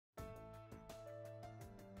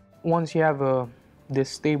once you have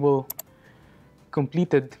this table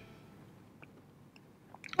completed,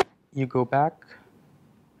 you go back,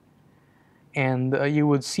 and you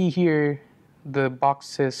would see here the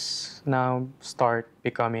boxes now start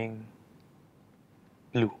becoming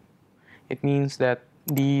blue. It means that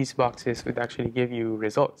these boxes would actually give you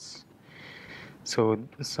results. So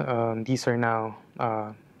these are now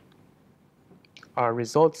our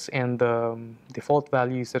results and the default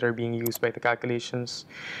values that are being used by the calculations.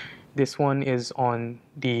 This one is on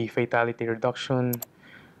the fatality reduction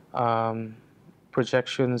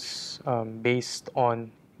projections based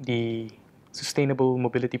on the sustainable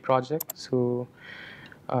mobility project. So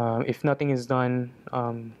if nothing is done,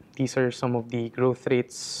 these are some of the growth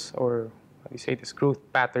rates, or how do you say this, growth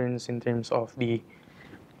patterns in terms of the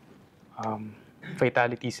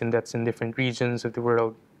fatalities and deaths in different regions of the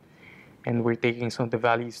world. And we're taking some of the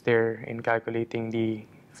values there in calculating the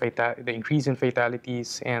increase in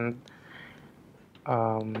fatalities and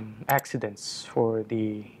accidents for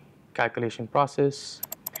the calculation process.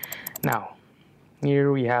 Now,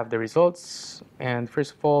 here we have the results, and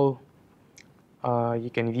first of all,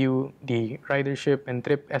 you can view the ridership and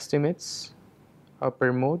trip estimates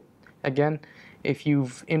per mode. Again, if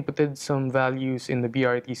you've inputted some values in the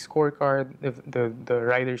BRT scorecard, the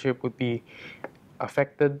ridership would be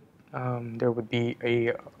affected. There would be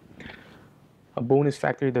a bonus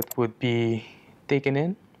factor that would be taken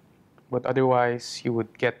in, but otherwise you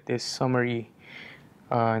would get this summary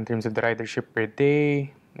in terms of the ridership per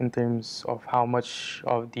day, in terms of how much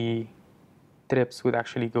of the trips would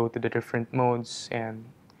actually go to the different modes, and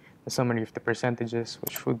the summary of the percentages,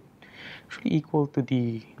 which would actually equal to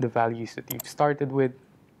the values that you've started with,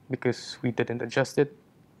 because we didn't adjust it.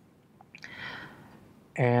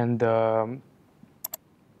 And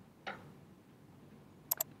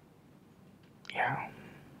yeah,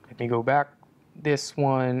 let me go back. This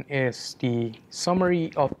one is the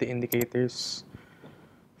summary of the indicators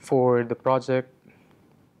for the project.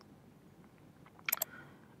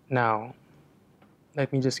 Now,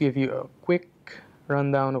 let me just give you a quick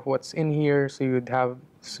rundown of what's in here. So you would have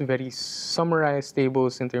very summarized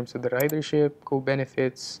tables in terms of the ridership,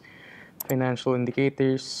 co-benefits, financial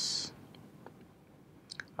indicators.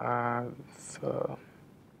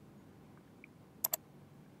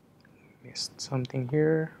 Missed something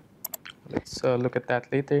here. Let's look at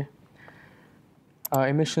that later.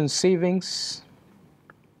 Emissions savings,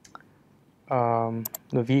 the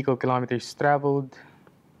vehicle kilometers traveled,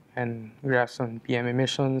 and graphs on PM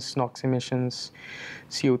emissions, NOx emissions,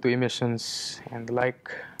 CO2 emissions, and the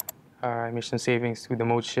like. Emission savings through the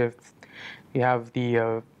mode shift. We have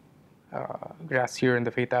the graphs here in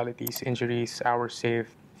the fatalities, injuries, hours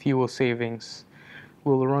saved, fuel savings.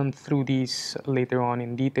 We'll run through these later on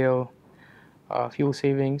in detail. Fuel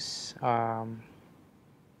savings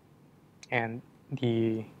and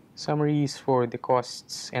the summaries for the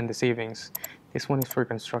costs and the savings. This one is for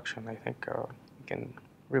construction. I think we can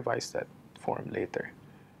revise that form later.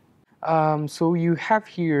 So you have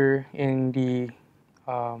here in the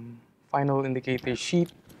final indicator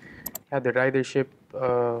sheet, you have the ridership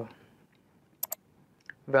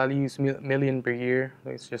values, million per year.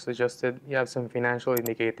 It's just adjusted. You have some financial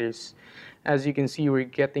indicators. As you can see, we're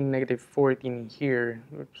getting -14 here,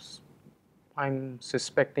 which I'm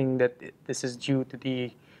suspecting that this is due to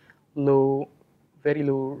the very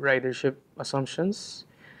low ridership assumptions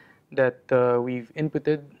that we've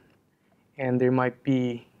inputted, and there might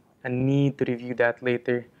be a need to review that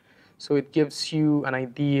later. So it gives you an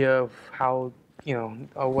idea of how,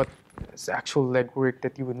 what is the actual legwork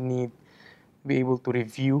that you would need to be able to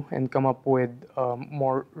review and come up with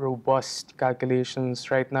more robust calculations.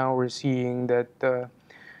 Right now, we're seeing that the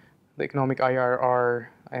economic IRR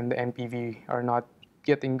and the NPV are not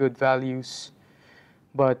getting good values.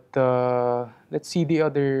 But let's see the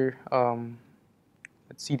other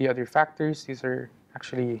factors. These are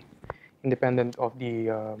actually independent of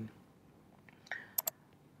the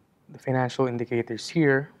financial indicators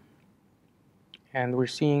here, and we're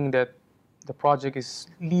seeing that the project is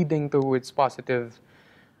leading towards positive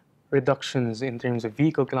reductions in terms of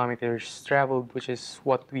vehicle kilometers traveled, which is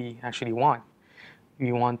what we actually want.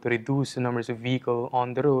 We want to reduce the numbers of vehicles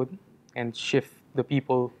on the road and shift the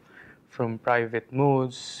people from private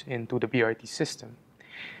modes into the BRT system.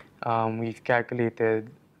 We've calculated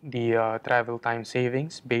the travel time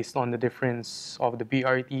savings based on the difference of the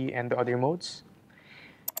BRT and the other modes.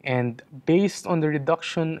 And based on the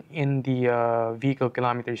reduction in the vehicle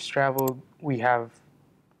kilometers traveled, we have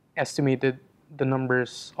estimated the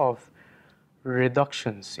numbers of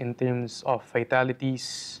reductions in terms of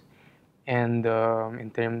fatalities and in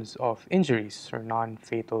terms of injuries or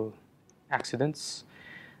non-fatal accidents.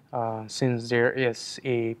 since there is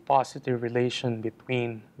a positive relation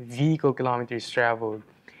between vehicle kilometers traveled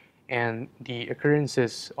and the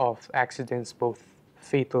occurrences of accidents, both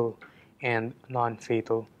fatal and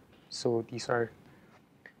non-fatal. So these are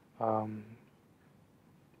um,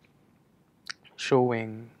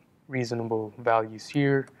 showing reasonable values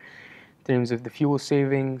here. In terms of the fuel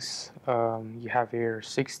savings, you have here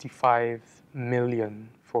 65 million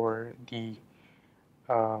for the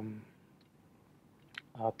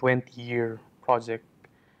 20-year project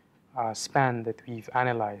span that we've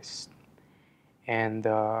analyzed. And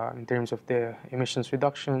in terms of the emissions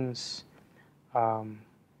reductions,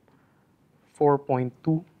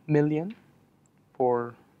 4.2 million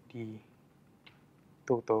for the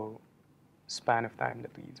total span of time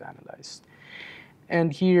that we've analyzed.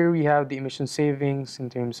 And here we have the emission savings in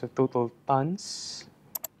terms of total tons,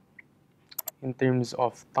 in terms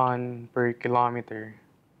of ton per kilometer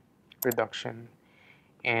reduction,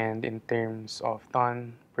 and in terms of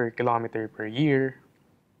ton per kilometer per year.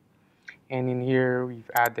 And in here we've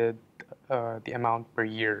added the amount per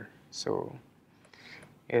year. So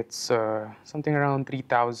it's something around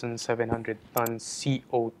 3,700 tons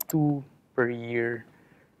CO2 per year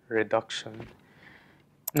reduction.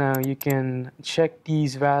 Now you can check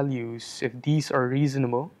these values if these are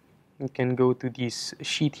reasonable. You can go to this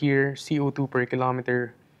sheet here, CO2 per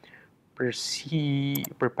kilometer per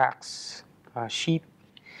pax sheet.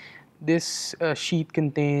 This sheet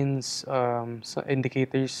contains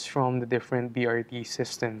indicators from the different BRT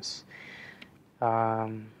systems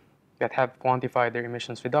that have quantified their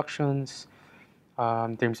emissions reductions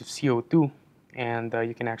in terms of CO2, and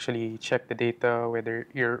you can actually check the data whether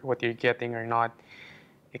what you're getting or not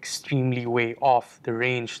extremely way off the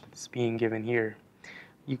range that's being given here.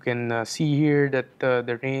 You can see here that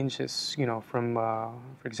the range is, from,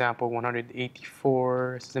 for example,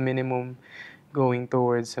 184 is the minimum, going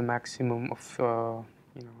towards a maximum of, a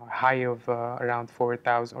high of around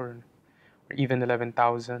 4,000 or even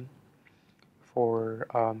 11,000 for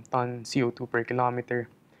ton CO2 per kilometer.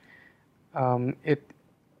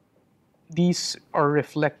 These are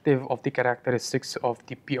reflective of the characteristics of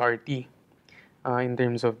the BRT in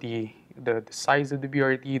terms of the size of the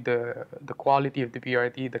BRT, the quality of the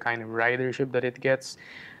BRT, the kind of ridership that it gets,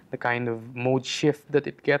 the kind of mode shift that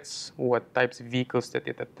it gets, what types of vehicles that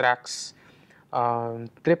it attracts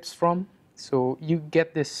trips from. So you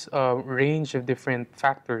get this range of different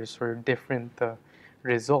factors or different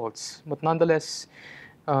results, but nonetheless,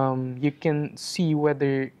 you can see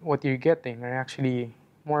whether what you're getting are actually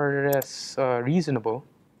more or less reasonable.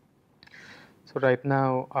 So right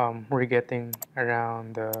now, we're getting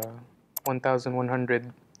around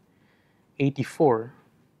 1,184,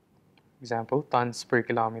 example, tons per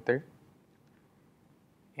kilometer.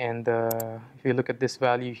 And if you look at this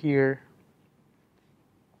value here,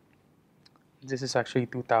 this is actually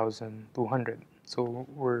 2,200. So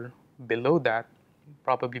we're below that,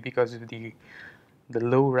 probably because of the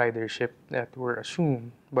low ridership that were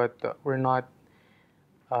assumed, but we're not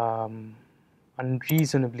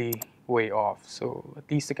unreasonably way off. So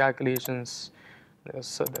at least the calculations, the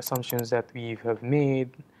assumptions that we have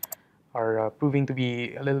made are proving to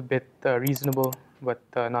be a little bit reasonable, but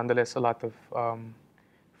nonetheless a lot of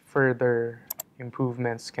further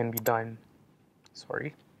improvements can be done.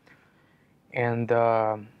 Sorry. And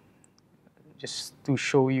just to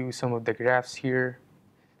show you some of the graphs here,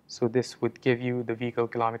 so this would give you the vehicle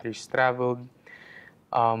kilometers traveled.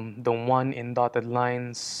 The one in dotted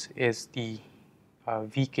lines is the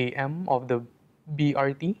VKM of the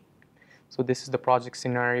BRT. So this is the project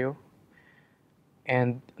scenario.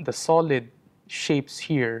 And the solid shapes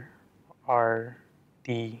here are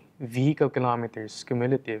the vehicle kilometers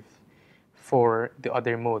cumulative for the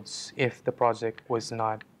other modes if the project was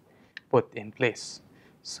not put in place.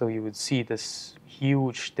 So you would see this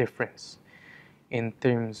huge difference in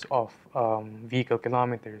terms of vehicle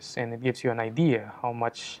kilometers, and it gives you an idea how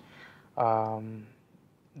much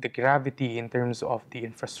the gravity in terms of the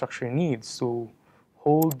infrastructure needs to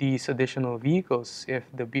hold these additional vehicles if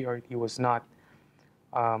the BRT was not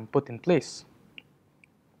put in place.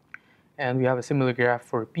 And we have a similar graph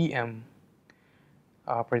for PM,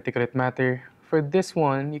 particulate matter. For this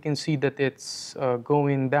one, you can see that it's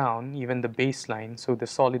going down, even the baseline, so the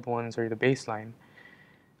solid ones are the baseline,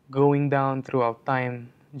 going down throughout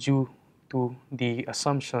time due to the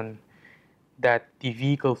assumption that the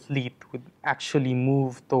vehicle fleet would actually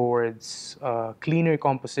move towards cleaner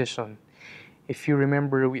composition. If you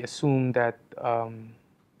remember, we assumed that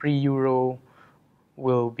pre-Euro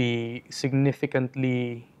will be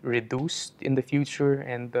significantly reduced in the future,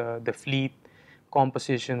 and the fleet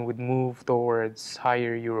composition would move towards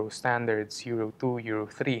higher Euro standards, Euro 2, Euro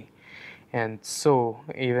 3. And so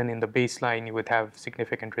even in the baseline, you would have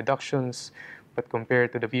significant reductions, but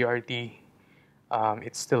compared to the BRT,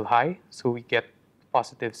 it's still high. So we get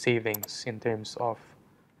positive savings in terms of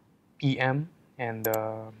PM and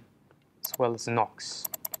as well as NOx.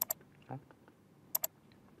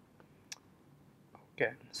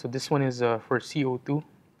 Okay, so this one is for CO2.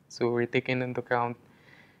 So we're taking into account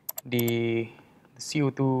the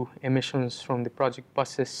CO2 emissions from the project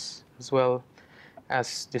buses, as well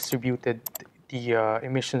as distributed the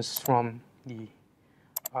emissions from the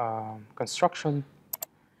construction.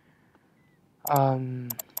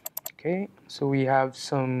 Okay, so we have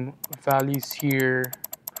some values here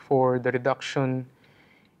for the reduction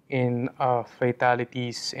in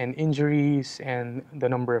fatalities and injuries and the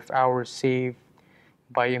number of hours saved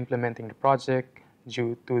by implementing the project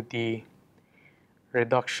due to the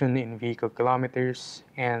reduction in vehicle kilometers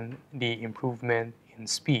and the improvement in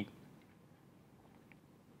speed.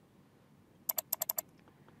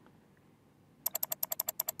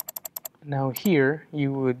 Now here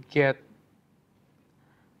you would get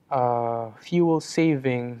a fuel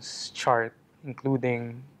savings chart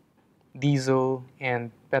including diesel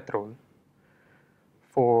and petrol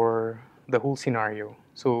for the whole scenario.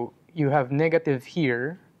 So you have negative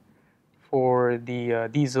here for the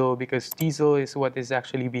diesel because diesel is what is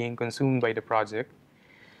actually being consumed by the project.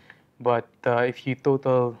 But if you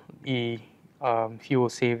total the fuel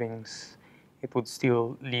savings, it would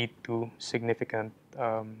still lead to significant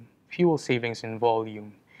fuel savings in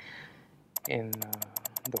volume in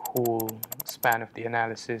the whole span of the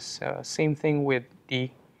analysis. Same thing with the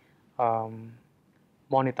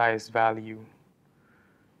monetized value.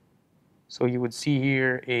 So you would see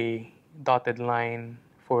here a dotted line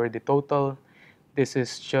for the total. This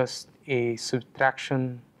is just a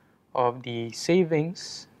subtraction of the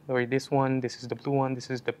savings, or this is the blue one, this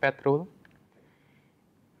is the petrol,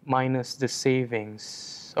 minus the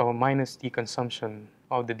savings, or minus the consumption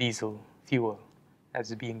of the diesel fuel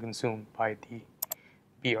as being consumed by the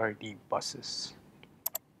BRT buses.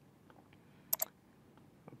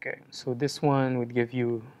 Okay, so this one would give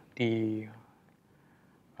you the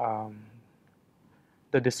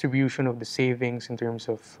distribution of the savings in terms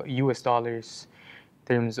of US dollars,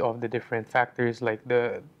 in terms of the different factors like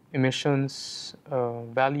the emissions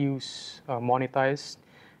values monetized,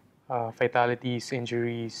 fatalities,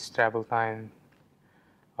 injuries, travel time,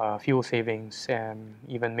 fuel savings, and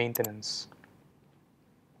even maintenance.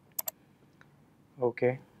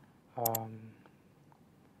 Okay.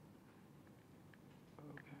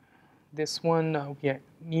 This one, we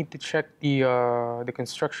need to check the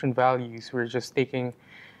construction values. We're just taking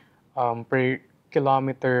per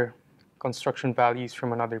kilometer construction values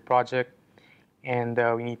from another project, and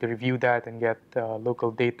we need to review that and get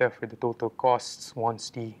local data for the total costs once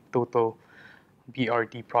the total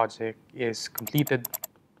BRT project is completed.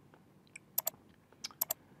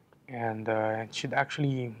 And it should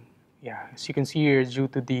actually, yeah, as you can see here, due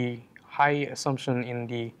to the high assumption in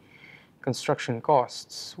the construction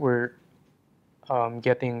costs, we're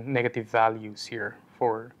getting negative values here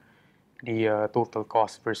for the total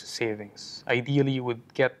cost versus savings. Ideally, you would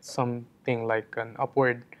get something like an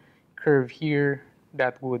upward curve here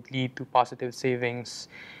that would lead to positive savings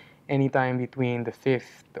anytime between the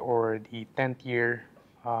 5th or the 10th year.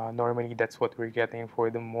 Normally, that's what we're getting for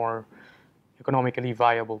the more economically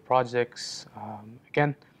viable projects.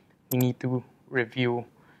 Again, we need to review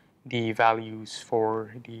the values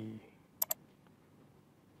for the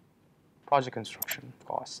project construction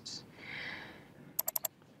costs.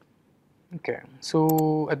 Okay,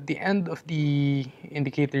 so at the end of the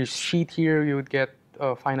indicators sheet here, you would get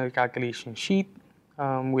a final calculation sheet,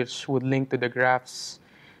 which would link to the graphs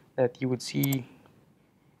that you would see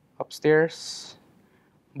upstairs.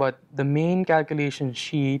 But the main calculation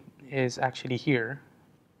sheet is actually here.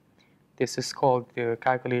 This is called the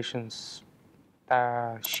calculations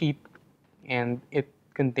sheet, and it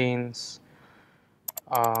contains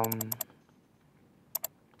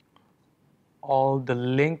all the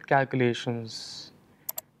linked calculations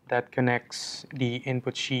that connects the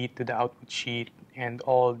input sheet to the output sheet and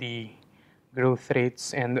all the growth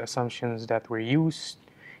rates and assumptions that were used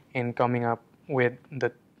in coming up with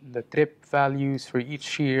the trip values for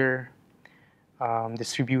each year,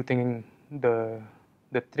 distributing the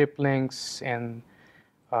trip lengths and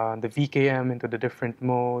the VKM into the different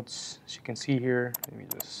modes. As you can see here, let me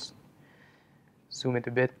just zoom it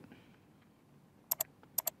a bit.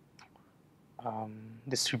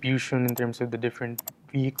 Distribution in terms of the different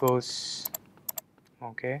vehicles,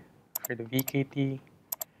 okay, for the VKT.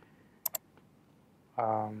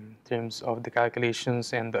 in terms of the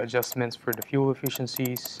calculations and the adjustments for the fuel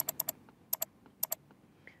efficiencies,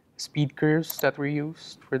 speed curves that were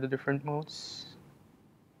used for the different modes.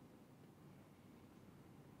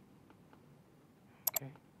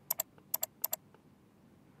 Okay.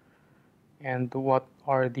 And what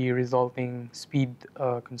are the resulting speed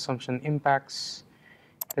consumption impacts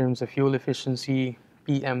in terms of fuel efficiency,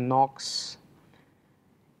 PM NOx.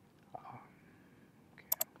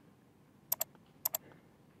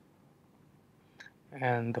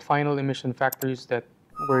 And the final emission factors that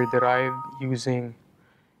were derived using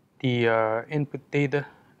the input data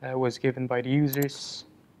that was given by the users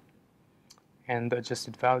and the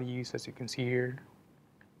adjusted values, as you can see here.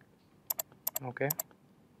 Okay.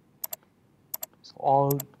 So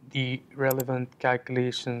all the relevant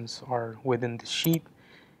calculations are within the sheet.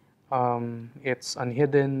 It's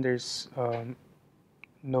unhidden. There's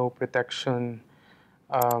no protection.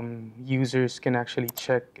 Users can actually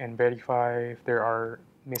check and verify if there are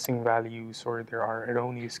missing values or there are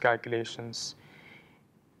erroneous calculations.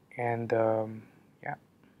 And yeah,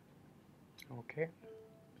 okay.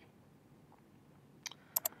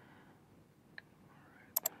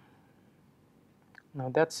 Now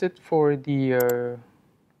that's it for the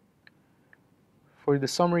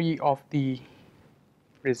summary of the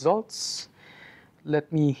results.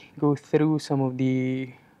 Let me go through some of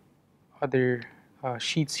the other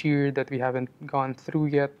sheets here that we haven't gone through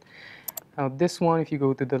yet. Now this one, if you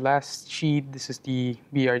go to the last sheet, this is the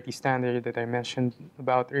BRT standard that I mentioned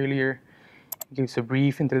about earlier. It gives a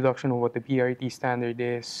brief introduction of what the BRT standard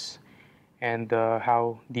is and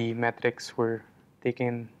how the metrics were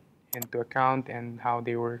taken into account and how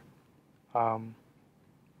they were, how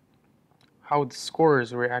the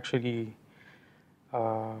scores were actually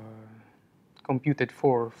computed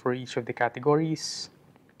for each of the categories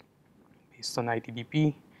based on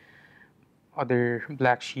ITDP. Other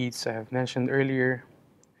black sheets I have mentioned earlier.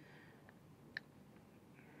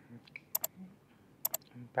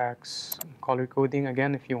 Impacts, color coding.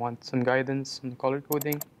 Again, if you want some guidance on color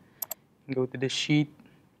coding, go to this sheet.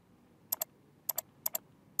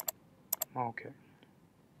 Okay.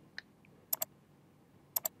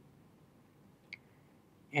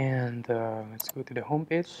 And let's go to the home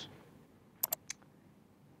page.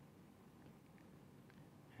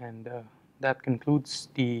 And that concludes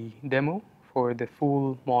the demo for the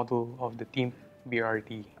full model of the TEEMP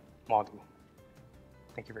BRT model.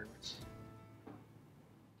 Thank you very much.